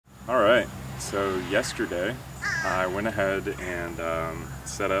Alright, so yesterday I went ahead and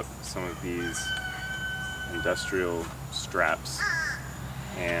set up some of these industrial straps,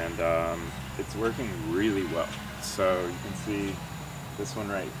 and it's working really well. So you can see this one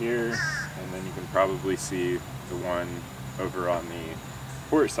right here, and then you can probably see the one over on the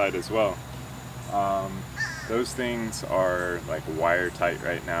port side as well. Those things are like wire tight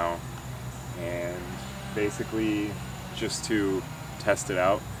right now, and basically just to test it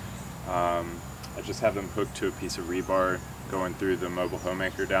out, I just have them hooked to a piece of rebar going through the mobile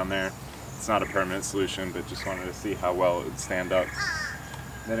homemaker down there. It's not a permanent solution, but just wanted to see how well it would stand up.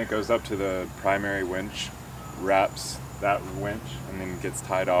 Then it goes up to the primary winch, wraps that winch, and then gets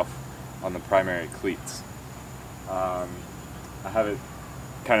tied off on the primary cleats. I have it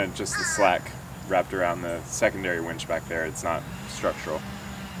kind of just the slack wrapped around the secondary winch back there. It's not structural.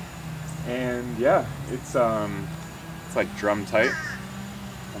 And yeah, it's like drum tight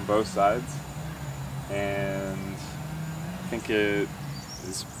on both sides, and I think it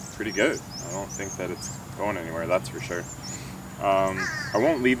is pretty good. I don't think that it's going anywhere, that's for sure. I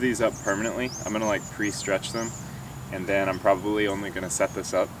won't leave these up permanently. I'm gonna like pre-stretch them, and then I'm probably only gonna set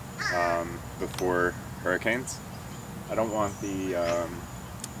this up before hurricanes. I don't want the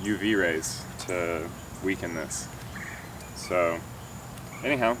UV rays to weaken this. So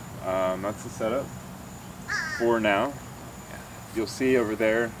anyhow, that's the setup for now. You'll see over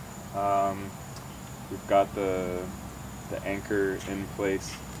there, we've got the anchor in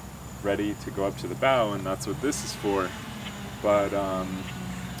place, ready to go up to the bow, and that's what this is for. But I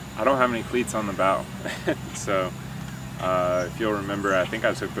don't have any cleats on the bow. So if you'll remember, I think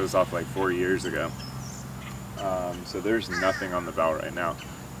I took those off like 4 years ago. So there's nothing on the bow right now.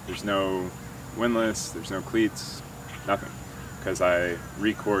 There's no windlass, there's no cleats, nothing, because I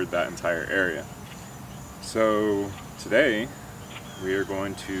re-cored that entire area. So today we are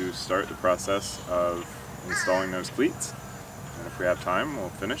going to start the process of installing those cleats, and if we have time we'll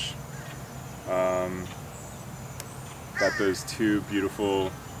finish. Got those two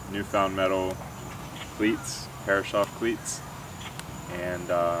beautiful newfound metal cleats, Parashoft cleats, and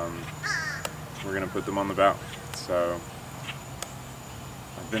we're going to put them on the bow. So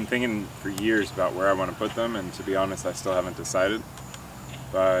I've been thinking for years about where I want to put them, and to be honest I still haven't decided,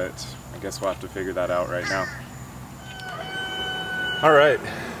 but I guess we'll have to figure that out right now. Alright,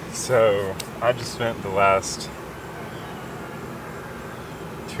 so I just spent the last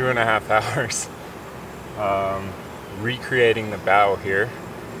 2.5 hours recreating the bow here.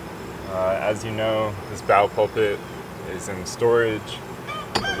 As you know, this bow pulpit is in storage.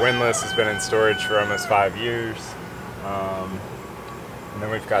 The windlass has been in storage for almost 5 years. And then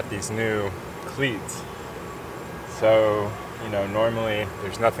we've got these new cleats. So, you know, normally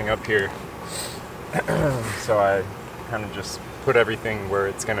there's nothing up here. So I kind of just put everything where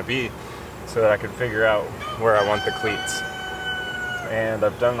it's going to be so that I could figure out where I want the cleats. And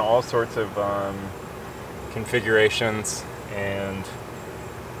I've done all sorts of configurations and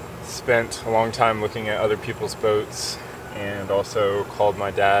spent a long time looking at other people's boats, and also called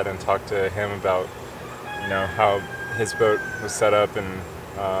my dad and talked to him about, you know, how his boat was set up and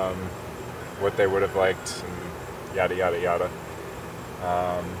what they would have liked, and yada yada yada.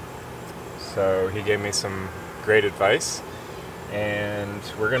 So he gave me some great advice, and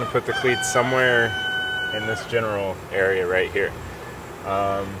we're going to put the cleats somewhere in this general area right here.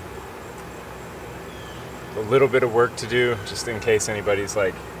 A little bit of work to do, just in case anybody's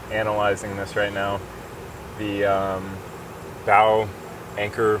like analyzing this right now. The bow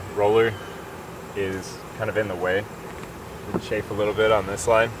anchor roller is kind of in the way. It'll chafe a little bit on this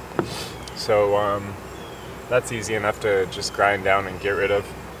side. So that's easy enough to just grind down and get rid of,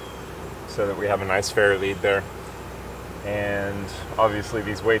 so that we have a nice fair lead there. And obviously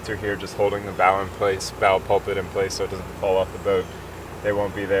these weights are here just holding the bow in place, bow pulpit in place, so it doesn't fall off the boat. They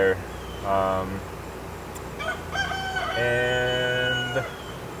won't be there. And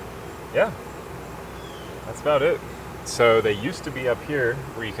yeah, that's about it. So they used to be up here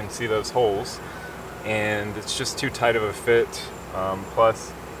where you can see those holes, and it's just too tight of a fit.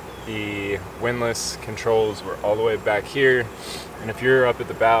 Plus the windlass controls were all the way back here, and if you're up at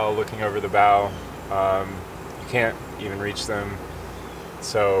the bow looking over the bow, you can't even reach them.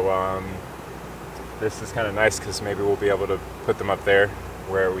 So this is kind of nice, because maybe we'll be able to put them up there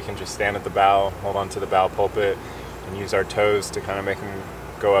where we can just stand at the bow, hold on to the bow pulpit, and use our toes to kind of make them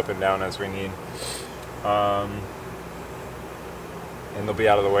go up and down as we need. And they'll be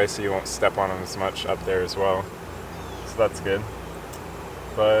out of the way, so you won't step on them as much up there as well. So that's good.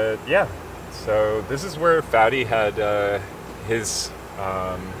 But yeah, so this is where Fatty had his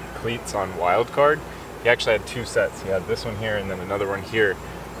cleats on Wildcard. He actually had two sets. He had this one here and then another one here.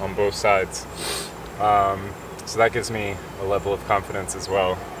 on both sides. So that gives me a level of confidence as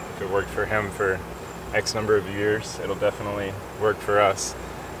well. If it worked for him for X number of years, it'll definitely work for us.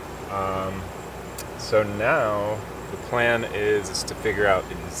 So now the plan is to figure out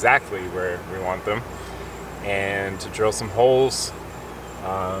exactly where we want them and to drill some holes.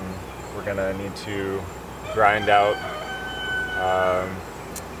 We're gonna need to grind out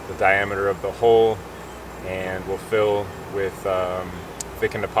the diameter of the hole, and we'll fill with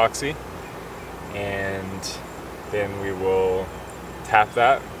thickened epoxy, and then we will tap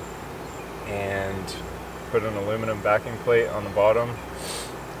that and put an aluminum backing plate on the bottom,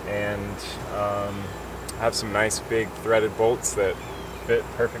 and have some nice big threaded bolts that fit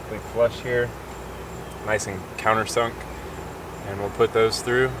perfectly flush here, nice and countersunk, and we'll put those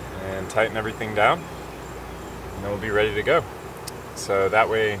through and tighten everything down, and then we'll be ready to go. So that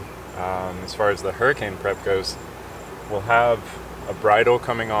way, as far as the hurricane prep goes, we'll have a bridle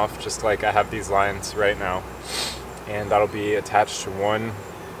coming off just like I have these lines right now, and that'll be attached to one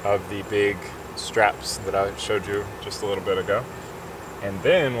of the big straps that I showed you just a little bit ago. And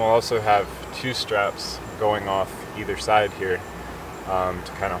then we'll also have two straps going off either side here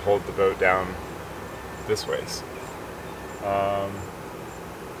to kind of hold the boat down this ways. So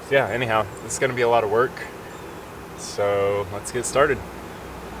yeah, anyhow, this is going to be a lot of work, so let's get started.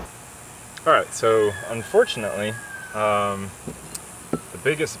 Alright, so unfortunately, the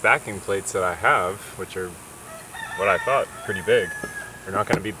biggest backing plates that I have, which are what I thought pretty big, are not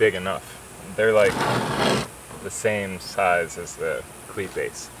going to be big enough. They're like the same size as the cleat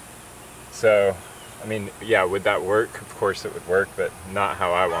base. So, I mean, yeah, would that work? Of course it would work, but not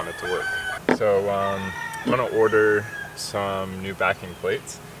how I want it to work. So I'm going to order some new backing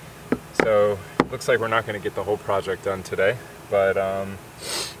plates. So it looks like we're not going to get the whole project done today, but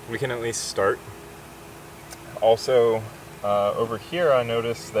we can at least start. Also, over here I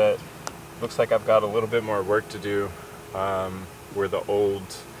noticed that looks like I've got a little bit more work to do where the old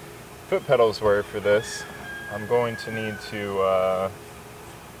foot pedals were for this. I'm going to need to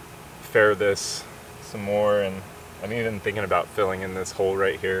fair this some more, and I'm even thinking about filling in this hole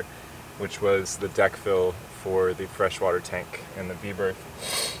right here, which was the deck fill for the freshwater tank and the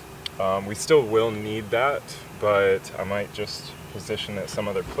V-berth. We still will need that, but I might just position it some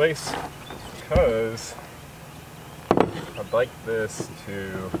other place because I'd like this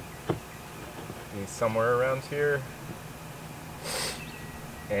to be somewhere around here,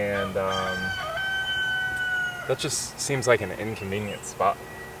 and that just seems like an inconvenient spot.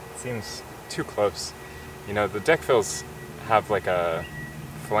 It seems too close. You know, the deck fills have like a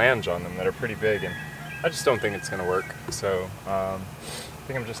flange on them that are pretty big, and I just don't think it's going to work. So I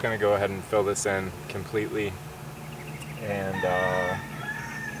think I'm just going to go ahead and fill this in completely, and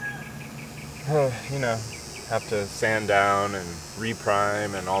you know, have to sand down and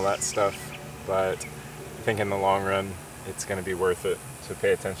reprime and all that stuff, but I think in the long run it's going to be worth it to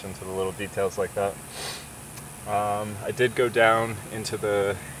pay attention to the little details like that. I did go down into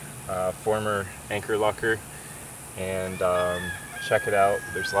the former anchor locker and check it out.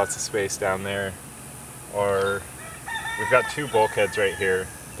 There's lots of space down there. We've got two bulkheads right here.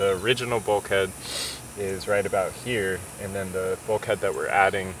 The original bulkhead is right about here, and then the bulkhead that we're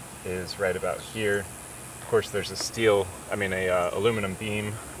adding is right about here. Of course, there's a aluminum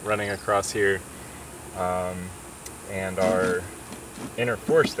beam running across here, and our inner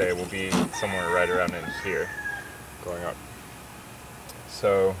forestay will be somewhere right around in here, going up.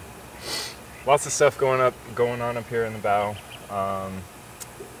 So lots of stuff going on up here in the bow,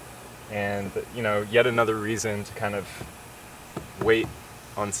 and you know, yet another reason to kind of wait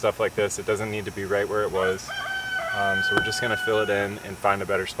on stuff like this. It doesn't need to be right where it was, so we're just gonna fill it in and find a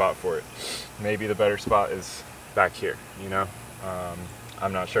better spot for it. Maybe the better spot is back here, you know.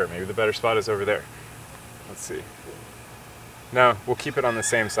 I'm not sure. Maybe the better spot is over there. Let's see. No, we'll keep it on the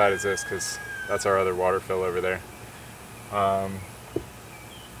same side as this because that's our other water fill over there.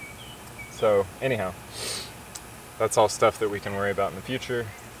 So anyhow, that's all stuff that we can worry about in the future.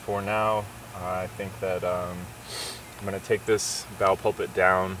 For now, I think that I'm going to take this bow pulpit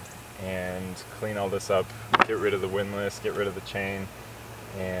down and clean all this up, get rid of the windlass, get rid of the chain,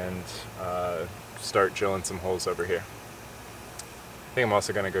 and start drilling some holes over here. I think I'm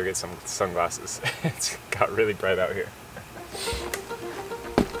also going to go get some sunglasses. It's got really bright out here.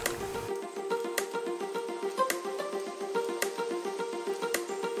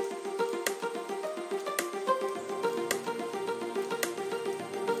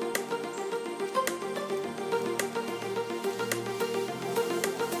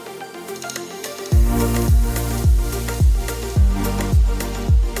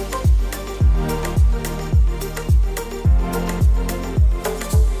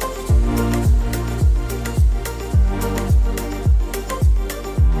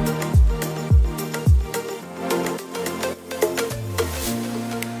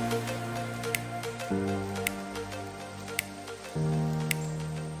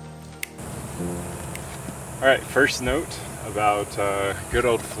 Alright, first note about good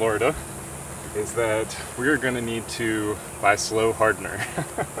old Florida is that we're going to need to buy slow hardener.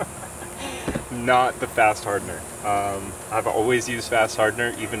 Not the fast hardener. I've always used fast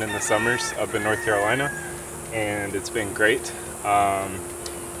hardener, even in the summers up in North Carolina, and it's been great.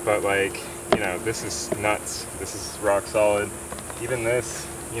 But like, you know, this is nuts. This is rock solid. Even this,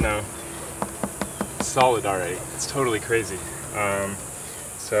 you know, solid already. It's totally crazy.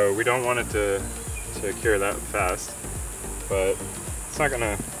 So we don't want it to cure that fast, but it's not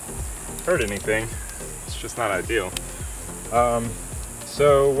gonna hurt anything. It's just not ideal.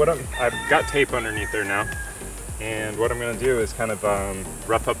 So what I've got tape underneath there now, and what I'm gonna do is kind of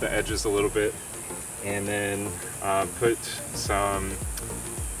rough up the edges a little bit, and then put some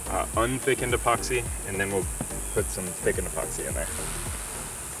unthickened epoxy, and then we'll put some thickened epoxy in there.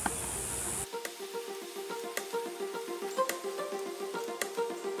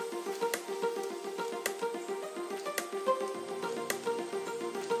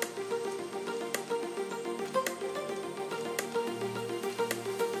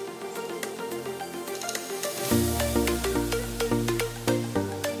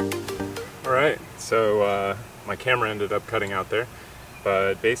 Alright, so my camera ended up cutting out there,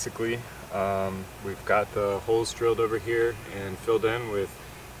 but basically we've got the holes drilled over here and filled in with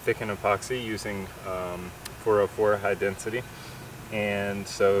thickened epoxy using 404 high density, and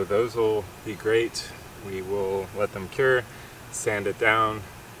so those will be great. We will let them cure, sand it down,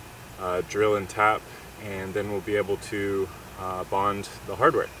 drill and tap, and then we'll be able to bond the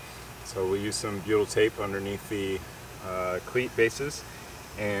hardware. So we'll use some butyl tape underneath the cleat bases,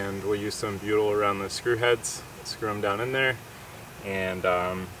 and we'll use some butyl around the screw heads, screw them down in there, and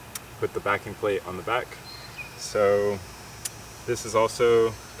put the backing plate on the back. So this is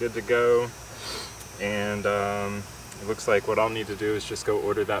also good to go, and it looks like what I'll need to do is just go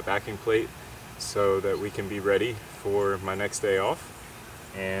order that backing plate so that we can be ready for my next day off,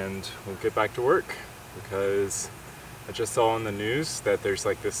 and we'll get back to work, because I just saw on the news that there's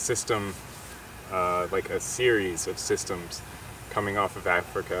like this system, like a series of systems coming off of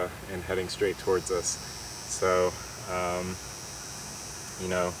Africa and heading straight towards us. So, you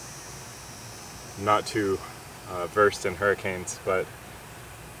know, not too versed in hurricanes, but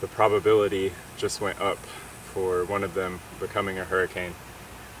the probability just went up for one of them becoming a hurricane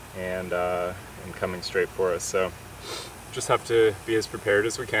and coming straight for us. So just have to be as prepared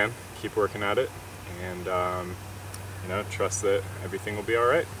as we can, keep working at it, and you know, trust that everything will be all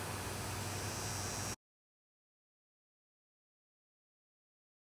right.